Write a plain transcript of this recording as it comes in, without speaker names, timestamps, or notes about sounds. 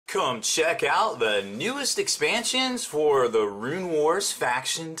Come check out the newest expansions for the Rune Wars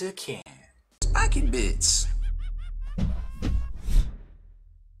faction Daqan. Spiky Bits.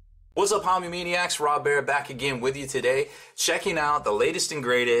 What's up, Hobby Maniacs? Baer back again with you today, checking out the latest and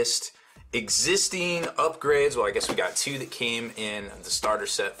greatest existing upgrades. Well, I guess we got two that came in the starter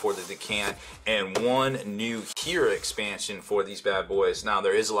set for the Daqan and one new hero expansion for these bad boys. Now,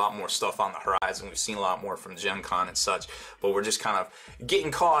 there is a lot more stuff on the horizon. We've seen a lot more from Gen Con and such, but we're just kind of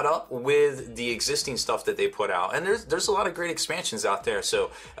getting caught up with the existing stuff that they put out. And there's a lot of great expansions out there.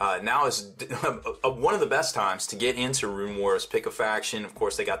 So now is one of the best times to get into Rune Wars, pick a faction. Of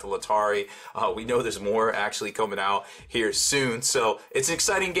course, they got the Latari. We know there's more actually coming out here soon. So it's an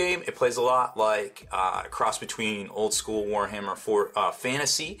exciting game. It plays a lot like a cross between old school Warhammer for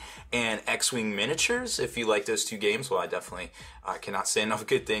fantasy and X-Wing miniatures. If you like those two games, well, I definitely cannot say enough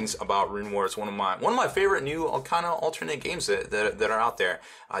good things about Rune Wars. One of my favorite new kind of alternate games that are out there.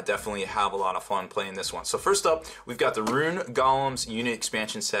 I definitely have a lot of fun playing this one. So first up, we've got the Rune Golems unit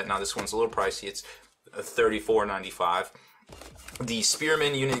expansion set. Now this one's a little pricey. It's $34.95. The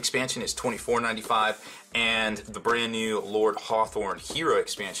Spearmen unit expansion is $24.95, and the brand new Lord Hawthorne hero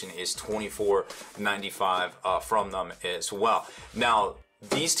expansion is $24.95 from them as well. Now,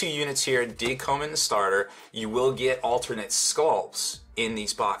 these two units here did come in the starter. You will get alternate sculpts in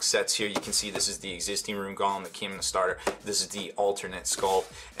these box sets here. You can see this is the existing Rune Golem that came in the starter. This is the alternate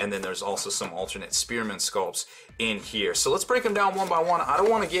sculpt, and then there's also some alternate Spearman sculpts in here. So let's break them down one by one. I don't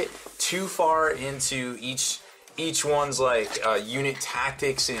want to get too far into each one's like unit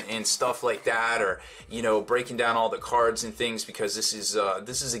tactics and stuff like that, or breaking down all the cards and things, because this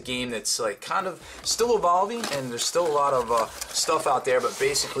is a game that's like kind of still evolving and there's still a lot of stuff out there. But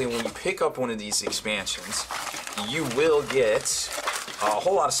basically, when you pick up one of these expansions, you will get a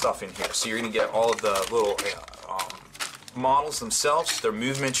whole lot of stuff in here. So you're gonna get all of the little models themselves, their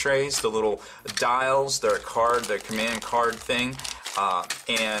movement trays, the little dials, their command card thing.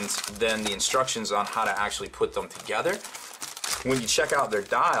 And then the instructions on how to actually put them together. When you check out their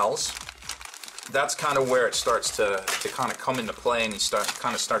dials, that's kind of where it starts to kind of come into play, and you start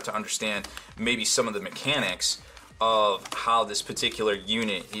to understand maybe some of the mechanics of how this particular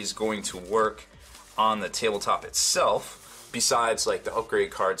unit is going to work on the tabletop itself, besides like the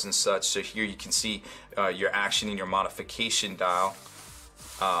upgrade cards and such. So here you can see your action and your modification dial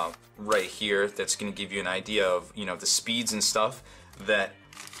right here. That's going to give you an idea of the speeds and stuff that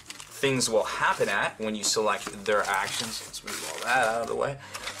things will happen at when you select their actions. Let's move all that out of the way.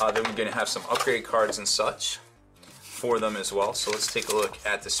 Then we're going to have some upgrade cards and such for them as well. So let's take a look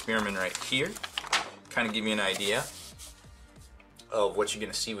at the Spearmen right here. Kind of give you an idea of what you're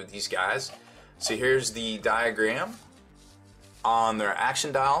going to see with these guys. So here's the diagram on their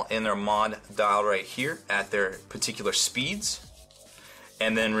action dial and their mod dial right here at their particular speeds.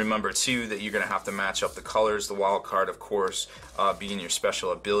 And then remember too that you're going to have to match up the colors, the wild card of course being your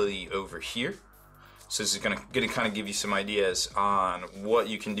special ability over here. So this is going to kind of give you some ideas on what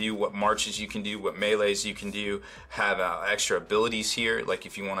you can do, what marches you can do, what melees you can do. Have extra abilities here, like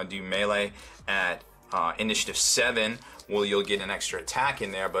if you want to do melee at Initiative 7, well, you'll get an extra attack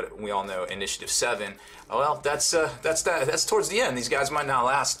in there, but we all know Initiative 7, well, that's towards the end. These guys might not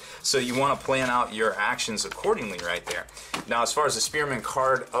last, so you want to plan out your actions accordingly right there. Now, as far as the Spearman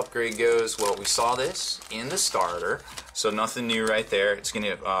card upgrade goes, well, we saw this in the starter, so nothing new right there. It's going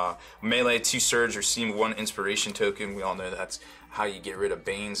to melee 2 surge, receive 1 inspiration token. We all know that's how you get rid of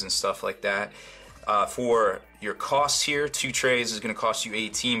Banes and stuff like that. For your costs here, 2 trays is going to cost you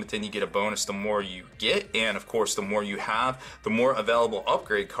 18, but then you get a bonus the more you get, and of course the more you have, the more available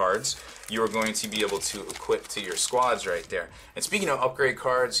upgrade cards you're going to be able to equip to your squads right there. And speaking of upgrade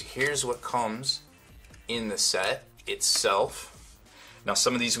cards, here's what comes in the set itself. Now,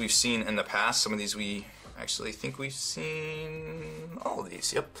 some of these we've seen in the past, some of these we actually think we've seen all of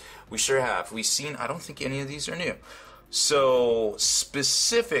these. Yep, we sure have. We've seen, I don't think any of these are new. So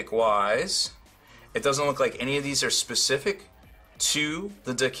specific wise, it doesn't look like any of these are specific to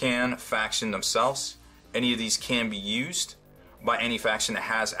the Daqan faction themselves. Any of these can be used by any faction that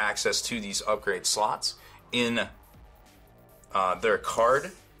has access to these upgrade slots in their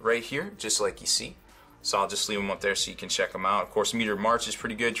card right here, just like you see. So I'll just leave them up there so you can check them out. Of course, Meteor March is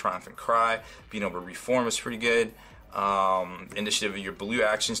pretty good. Triumphant Cry, being able to reform is pretty good. Initiative of your blue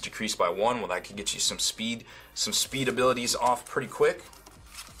actions decreased by 1. Well, that could get you some speed abilities off pretty quick,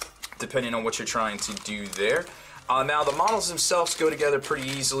 depending on what you're trying to do there. Now, the models themselves go together pretty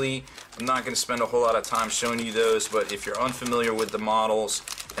easily. I'm not going to spend a whole lot of time showing you those, but if you're unfamiliar with the models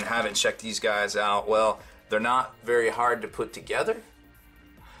and haven't checked these guys out, well, they're not very hard to put together.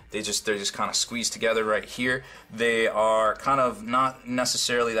 they're just kind of squeezed together right here. They are kind of not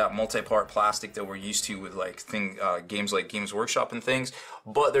necessarily that multi-part plastic that we're used to with like games like Games Workshop and things,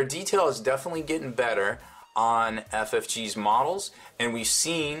 but their detail is definitely getting better on FFG's models, and we've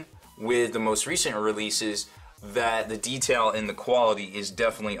seen with the most recent releases that the detail and the quality is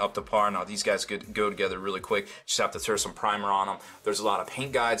definitely up to par. Now these guys could go together really quick. Just have to throw some primer on them. There's a lot of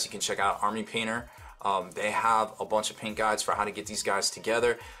paint guides. You can check out Army Painter. They have a bunch of paint guides for how to get these guys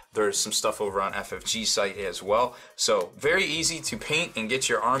together. There's some stuff over on FFG site as well. So very easy to paint and get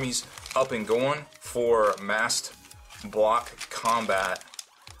your armies up and going for massed block combat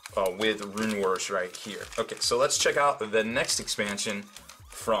with Rune Wars right here. Okay, so let's check out the next expansion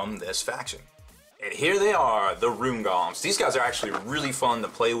from this faction. And here they are, the Rune Golems. These guys are actually really fun to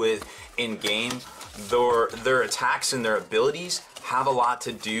play with in game. Their attacks and their abilities have a lot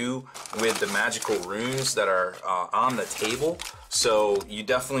to do with the magical runes that are on the table. So you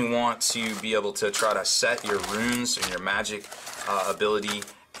definitely want to be able to try to set your runes and your magic ability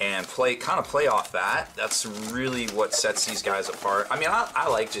and kind of play off that. That's really what sets these guys apart. I mean, I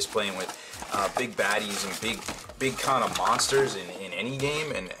like just playing with big baddies and big kind of monsters in any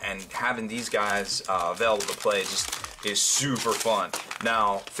game, and having these guys available to play just is super fun.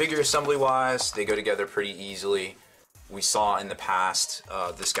 Now, figure assembly wise, they go together pretty easily. We saw in the past,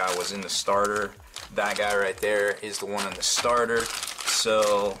 this guy was in the starter. That guy right there is the one in the starter.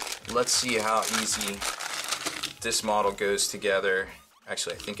 So let's see how easy this model goes together.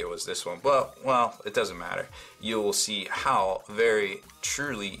 Actually, I think it was this one, but well, it doesn't matter. You will see how very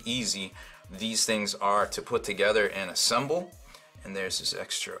truly easy these things are to put together and assemble. And there's this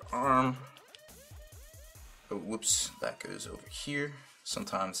extra arm. Oh, whoops, that goes over here.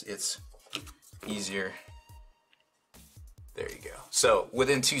 Sometimes it's easier. There you go. So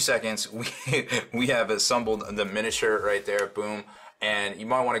within 2 seconds, we have assembled the miniature right there, boom. And you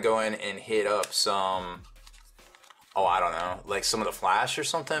might want to go in and hit up some, oh, I don't know, like some of the flash or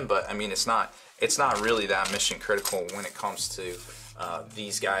something. But I mean, it's not really that mission critical when it comes to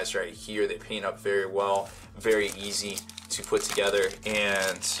these guys right here. They paint up very well, very easy to put together,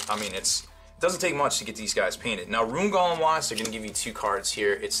 and I mean, it doesn't take much to get these guys painted. Now, Rune Golem wise, they're going to give you 2 cards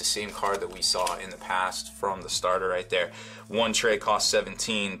here. It's the same card that we saw in the past from the starter right there. 1 tray costs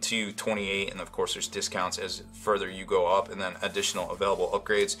 17, 2 28, and of course there's discounts as further you go up, and then additional available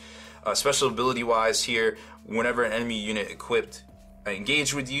upgrades. Special ability wise here, whenever an enemy unit equipped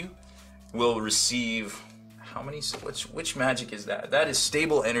engage with you will receive, how many, which magic is that? That is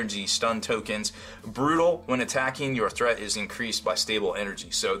stable energy stun tokens. Brutal, when attacking, your threat is increased by stable energy.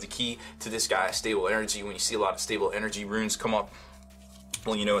 So the key to this guy is stable energy. When you see a lot of stable energy runes come up,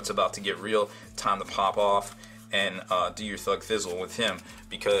 well, you know it's about to get real. Time to pop off and do your Thug Fizzle with him,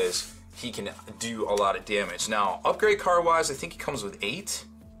 because he can do a lot of damage. Now, upgrade card wise, I think he comes with 8.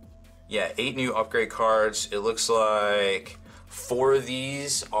 Yeah, 8 new upgrade cards. It looks like 4 of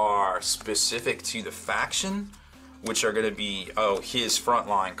these are specific to the faction, which are going to be, oh, his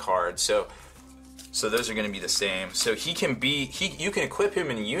frontline card. So those are going to be the same. So you can equip him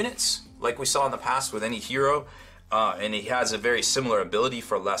in units like we saw in the past with any hero, and he has a very similar ability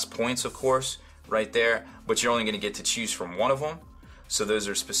for less points, of course, right there. But you're only going to get to choose from one of them. So those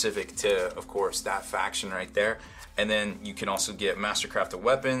are specific to, of course, that faction right there. And then you can also get Mastercrafted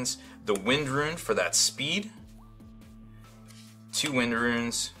weapons, the Wind Rune for that speed, 2 Wind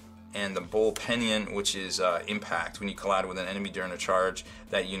Runes, and the Bull Pinion, which is impact. When you collide with an enemy during a charge,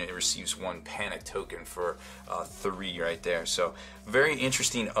 that unit receives 1 panic token for 3 right there. So very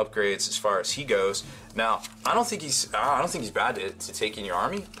interesting upgrades as far as he goes. Now, I don't think he's bad to take in your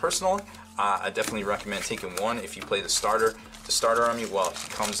army personally. I definitely recommend taking 1 if you play the starter army. Well, he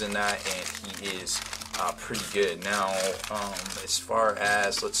comes in that, and he is pretty good. Now, as far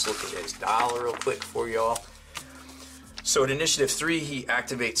as, let's look at his dial real quick for y'all. So at Initiative 3, he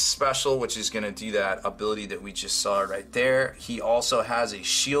activates Special, which is going to do that ability that we just saw right there. He also has a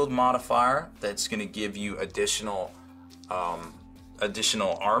shield modifier that's going to give you additional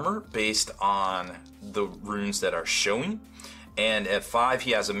armor based on the runes that are showing. And at 5,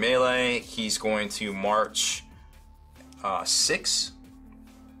 he has a melee. He's going to march 6.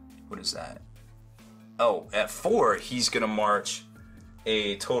 What is that? Oh, at 4, he's going to march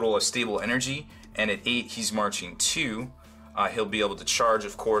a total of stable energy. And at 8, he's marching 2. He'll be able to charge,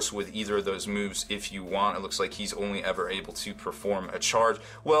 of course, with either of those moves if you want. It looks like he's only ever able to perform a charge.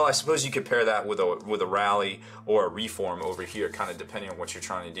 Well, I suppose you could pair that with a rally or a reform over here, kind of depending on what you're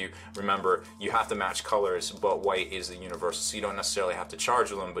trying to do. Remember, you have to match colors, but white is the universal, so you don't necessarily have to charge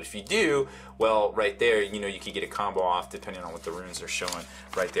with them. But if you do, well, right there, you know, you could get a combo off depending on what the runes are showing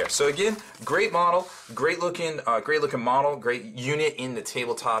right there. So again, great model, great looking model, great unit in the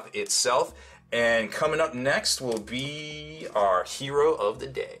tabletop itself. And coming up next will be our hero of the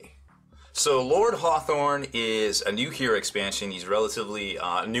day. So Lord Hawthorne is a new hero expansion. He's relatively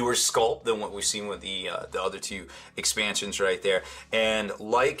newer sculpt than what we've seen with the other two expansions right there. And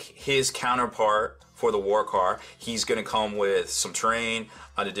like his counterpart for the war car, he's going to come with some terrain,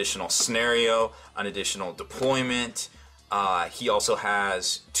 an additional scenario, an additional deployment. He also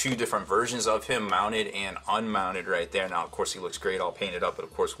has two different versions of him, mounted and unmounted right there. Now, of course, he looks great all painted up, but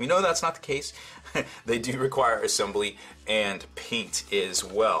of course, we know that's not the case. They do require assembly and paint as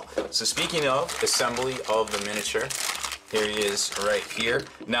well. So speaking of assembly of the miniature, here he is right here.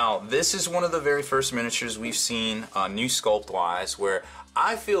 Now, this is one of the very first miniatures we've seen new sculpt-wise, where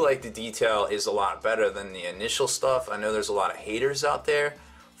I feel like the detail is a lot better than the initial stuff. I know there's a lot of haters out there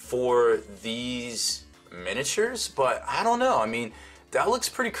for these miniatures, but I don't know. I mean, that looks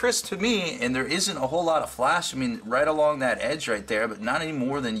pretty crisp to me, and there isn't a whole lot of flash. I mean, right along that edge right there, but not any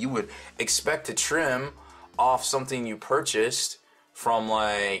more than you would expect to trim off something you purchased from,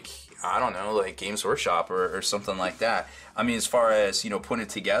 like, I don't know, like Games Workshop or something like that. I mean, as far as, you know, putting it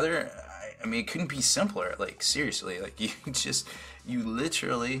together, I mean, it couldn't be simpler. Like, seriously, like, you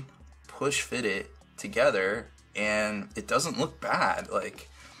literally push fit it together, and it doesn't look bad. Like,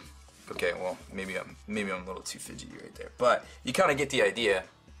 okay, well, maybe I'm a little too fidgety right there, but you kind of get the idea.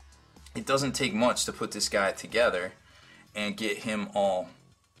 It doesn't take much to put this guy together and get him all.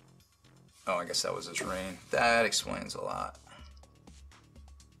 Oh, I guess that was his reign. That explains a lot.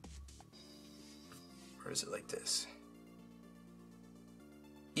 Or is it like this?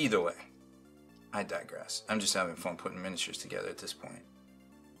 Either way, I digress. I'm just having fun putting miniatures together at this point.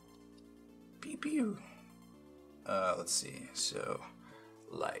 Pew pew. Let's see. So,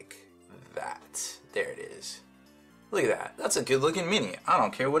 like that. There it is. Look at that. That's a good looking mini. I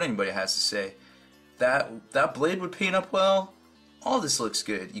don't care what anybody has to say. That blade would paint up well. All this looks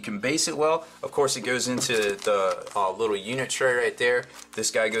good. You can base it well. Of course, it goes into the little unit tray right there. This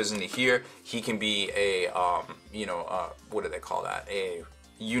guy goes into here. He can be a, what do they call that? A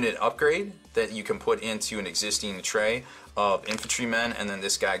unit upgrade that you can put into an existing tray of infantrymen, and then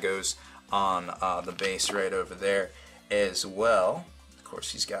this guy goes on the base right over there as well. Of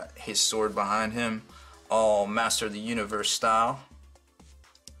course, he's got his sword behind him, all Master of the Universe style,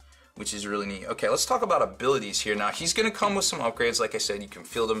 which is really neat. Okay, let's talk about abilities here. Now, he's going to come with some upgrades. Like I said, you can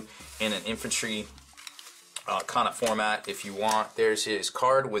field him in an infantry kind of format if you want. There's his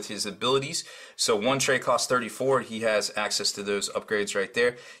card with his abilities. So one tray costs 34. He has access to those upgrades right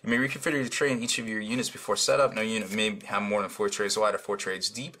there. You may reconfigure the tray in each of your units before setup. No unit may have more than 4 trays wide or 4 trays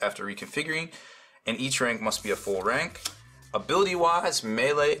deep after reconfiguring, and each rank must be a full rank. Ability-wise,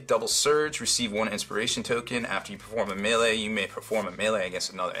 melee, double surge, receive 1 inspiration token. After you perform a melee, you may perform a melee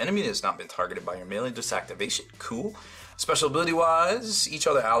against another enemy that has not been targeted by your melee disactivation. Cool. Special ability-wise, each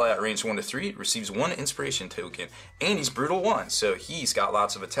other ally at range 1 to 3 receives 1 inspiration token. And he's brutal 1, so he's got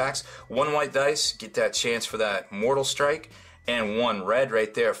lots of attacks. 1 white dice, get that chance for that mortal strike. And 1 red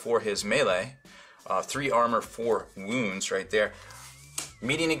right there for his melee. 3 armor, 4 wounds right there.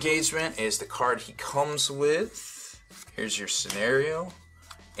 Meeting engagement is the card he comes with. Here's your scenario,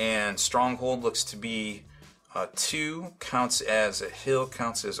 and Stronghold looks to be 2, counts as a hill,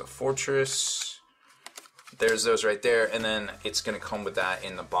 counts as a fortress. There's those right there, and then it's going to come with that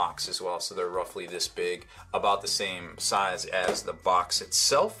in the box as well, so they're roughly this big, about the same size as the box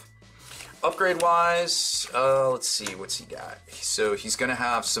itself. Upgrade-wise, let's see, what's he got? So he's going to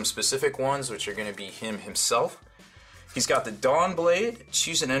have some specific ones, which are going to be him himself. He's got the Dawn Blade.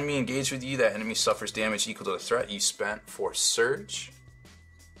 Choose an enemy engaged with you. That enemy suffers damage equal to the threat you spent for surge.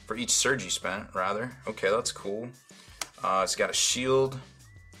 For each surge you spent, rather. Okay, that's cool. It's got a shield.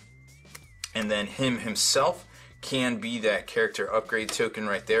 And then him himself can be that character upgrade token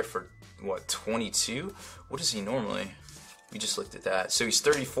right there for, what, 22? What is he normally? We just looked at that. So he's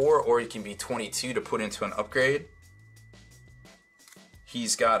 34, or he can be 22 to put into an upgrade.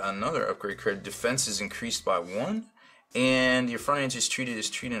 He's got another upgrade card. Defense is increased by 1. And your front edge is treated as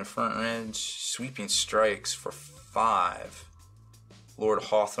treating a front edge. Sweeping strikes for 5. Lord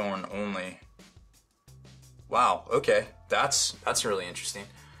Hawthorne only. Wow, okay. That's really interesting.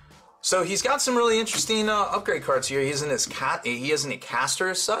 So he's got some really interesting upgrade cards here. He isn't a caster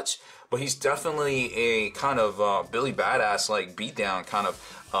as such, but he's definitely a kind of Billy Badass like beatdown kind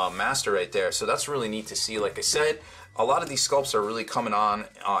of master right there. So that's really neat to see. Like I said, a lot of these sculpts are really coming on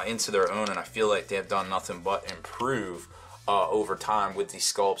into their own, and I feel like they have done nothing but improve over time with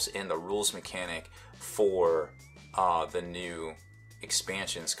these sculpts and the rules mechanic for the new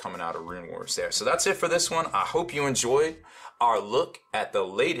expansions coming out of Rune Wars there. So that's it for this one. I hope you enjoyed our look at the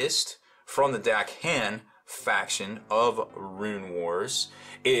latest from the Daqan faction of Rune Wars.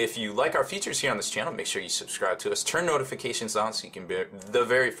 If you like our features here on this channel, make sure you subscribe to us. Turn notifications on so you can be the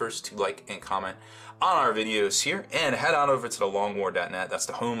very first to like and comment on our videos here. And head on over to the longwar.net. That's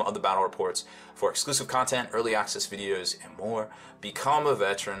the home of the battle reports for exclusive content, early access videos, and more. Become a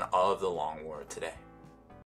veteran of the Long War today.